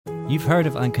You've heard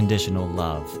of unconditional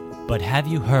love, but have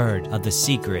you heard of the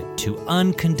secret to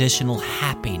unconditional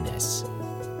happiness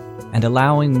and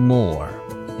allowing more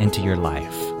into your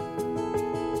life?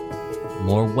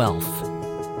 More wealth,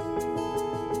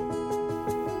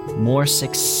 more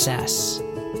success,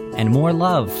 and more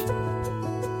love.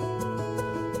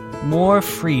 More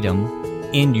freedom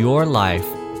in your life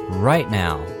right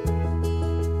now.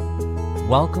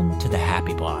 Welcome to the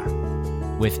Happy Bar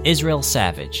with Israel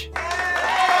Savage.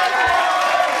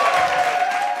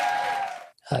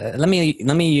 Let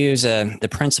me use the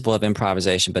principle of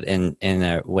improvisation, but in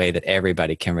a way that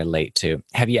everybody can relate to.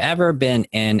 Have you ever been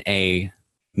in a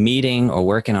meeting or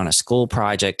working on a school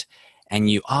project and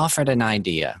you offered an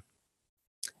idea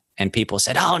and people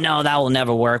said, "Oh no, that will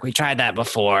never work. We tried that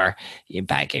before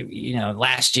back,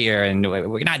 last year, and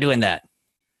we're not doing that."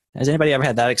 Has anybody ever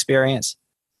had that experience?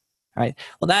 Right.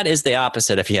 Well, that is the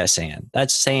opposite of yes and.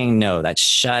 That's saying no. That's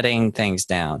shutting things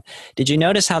down. Did you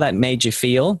notice how that made you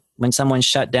feel when someone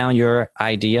shut down your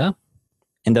idea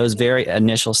in those very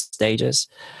initial stages?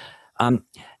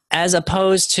 As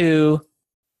opposed to,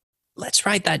 let's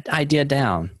write that idea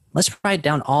down. Let's write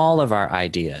down all of our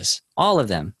ideas, all of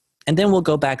them. And then we'll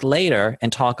go back later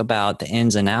and talk about the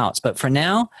ins and outs. But for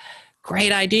now,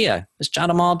 great idea. Let's jot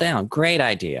them all down. Great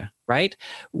idea. Right?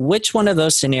 Which one of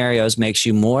those scenarios makes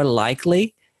you more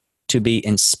likely to be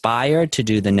inspired to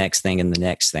do the next thing and the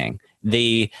next thing?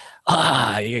 You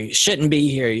shouldn't be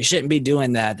here. You shouldn't be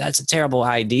doing that. That's a terrible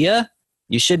idea.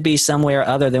 You should be somewhere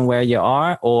other than where you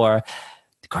are. Or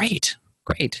great.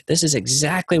 This is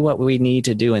exactly what we need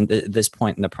to do in this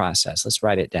point in the process. Let's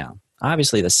write it down.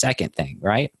 Obviously, the second thing,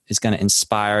 right, is going to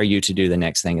inspire you to do the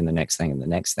next thing and the next thing and the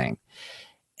next thing.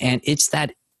 And it's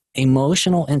that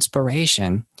emotional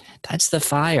inspiration. That's the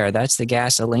fire. That's the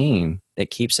gasoline that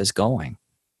keeps us going.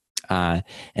 And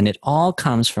it all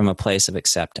comes from a place of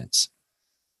acceptance.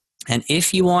 And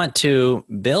if you want to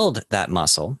build that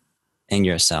muscle in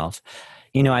yourself,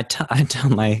 I tell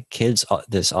my kids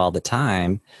this all the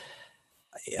time.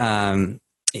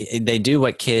 They do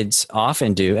what kids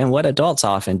often do and what adults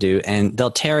often do, and they'll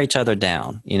tear each other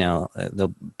down.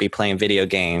 They'll be playing video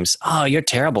games. "Oh, you're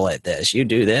terrible at this. You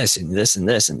do this and this and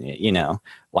this. And,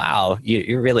 wow,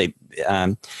 you're really,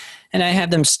 and I have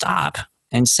them stop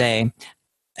and say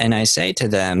to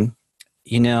them,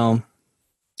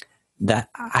 that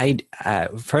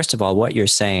first of all, what you're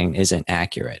saying isn't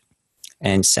accurate.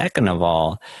 And second of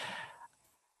all,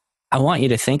 I want you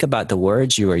to think about the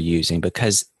words you are using,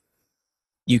 because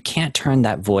you can't turn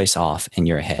that voice off in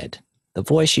your head. The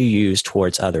voice you use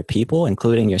towards other people,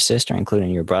 including your sister,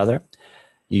 including your brother,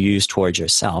 you use towards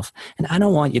yourself. And I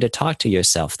don't want you to talk to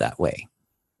yourself that way.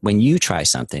 When you try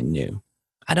something new,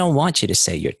 I don't want you to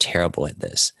say, "You're terrible at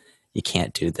this. You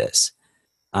can't do this."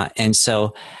 And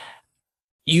so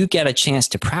you get a chance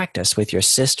to practice with your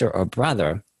sister or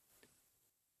brother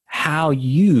how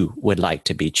you would like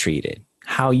to be treated,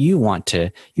 how you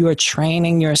are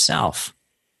training yourself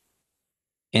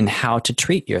in how to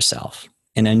treat yourself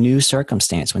in a new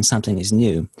circumstance when something is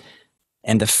new.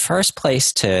 And the first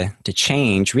place to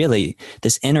change, really,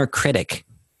 this inner critic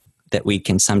that we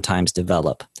can sometimes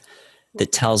develop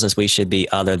that tells us we should be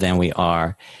other than we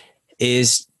are,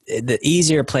 is the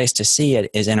easier place to see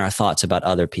it is in our thoughts about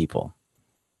other people.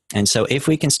 And so if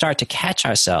we can start to catch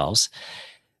ourselves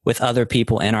with other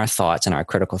people in our thoughts and our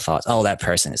critical thoughts, "Oh, that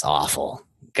person is awful.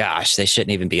 Gosh, they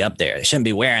shouldn't even be up there. They shouldn't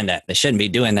be wearing that. They shouldn't be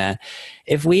doing that."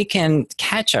 If we can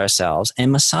catch ourselves and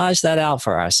massage that out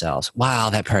for ourselves, "Wow,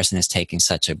 that person is taking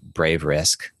such a brave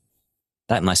risk.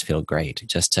 That must feel great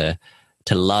just to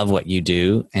love what you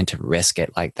do and to risk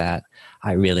it like that.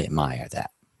 I really admire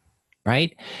that."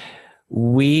 Right?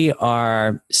 We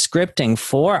are scripting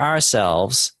for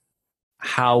ourselves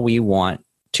how we want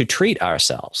to treat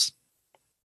ourselves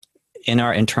in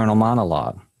our internal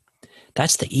monologue.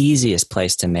 That's the easiest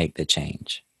place to make the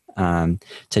change,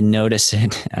 to notice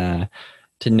it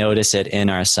in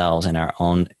ourselves, in our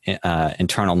own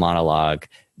internal monologue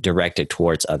directed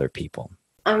towards other people.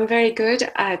 I'm very good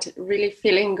at really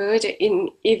feeling good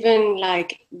in even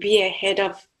be ahead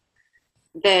of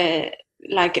the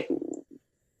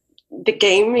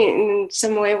game in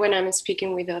some way when I'm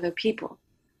speaking with other people.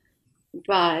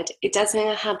 But it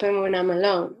doesn't happen when I'm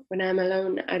alone. When I'm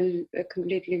alone, I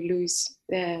completely lose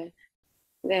that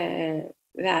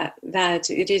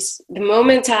it is the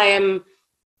moment I am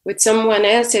with someone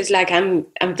else is I'm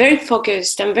very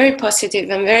focused, I'm very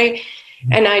positive,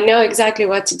 and I know exactly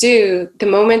what to do. The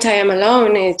moment I am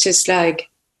alone, it's just I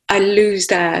lose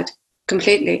that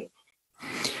completely.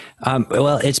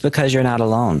 Well, it's because you're not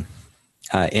alone.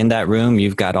 In that room,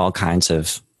 you've got all kinds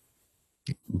of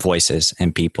voices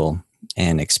and people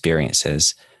and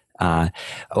experiences.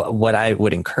 What I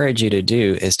would encourage you to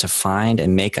do is to find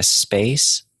and make a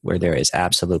space where there is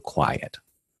absolute quiet.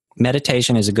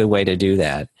 Meditation is a good way to do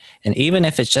that. And even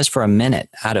if it's just for a minute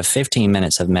out of 15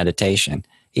 minutes of meditation,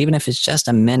 even if it's just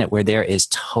a minute where there is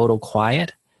total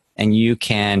quiet and you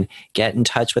can get in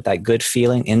touch with that good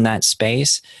feeling in that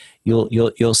space,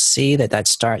 you'll see that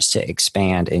starts to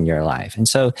expand in your life. And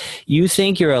so you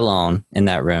think you're alone in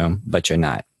that room, but you're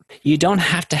not. You don't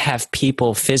have to have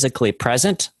people physically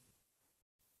present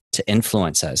to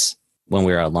influence us when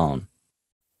we're alone,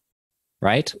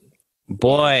 right?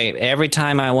 Boy, every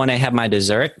time I want to have my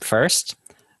dessert first,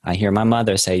 I hear my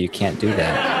mother say, "You can't do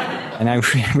that." And I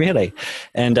really,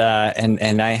 and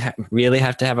I really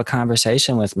have to have a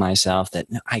conversation with myself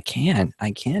that no, I can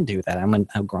do that. I'm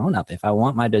a grown up. If I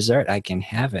want my dessert, I can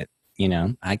have it.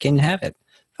 I can have it.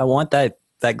 If I want that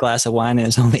glass of wine and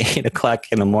it's only 8:00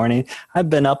 in the morning, I've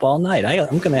been up all night.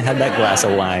 I'm going to have that glass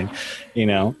of wine,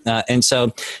 and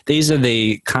so these are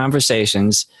the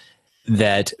conversations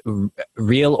that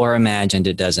real or imagined,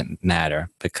 it doesn't matter,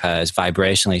 because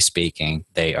vibrationally speaking,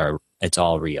 it's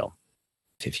all real.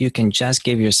 If you can just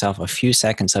give yourself a few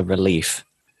seconds of relief,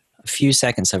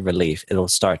 it'll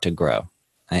start to grow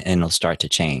and it'll start to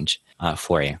change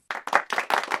for you.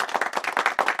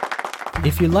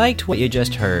 If you liked what you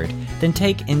just heard, then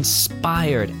take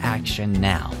inspired action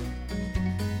now.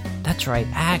 That's right,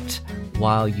 act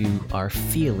while you are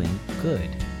feeling good.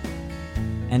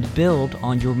 And build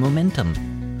on your momentum.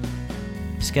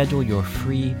 Schedule your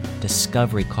free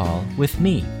discovery call with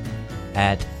me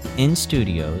at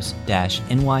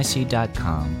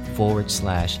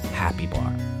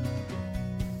instudios-nyc.com/happybar.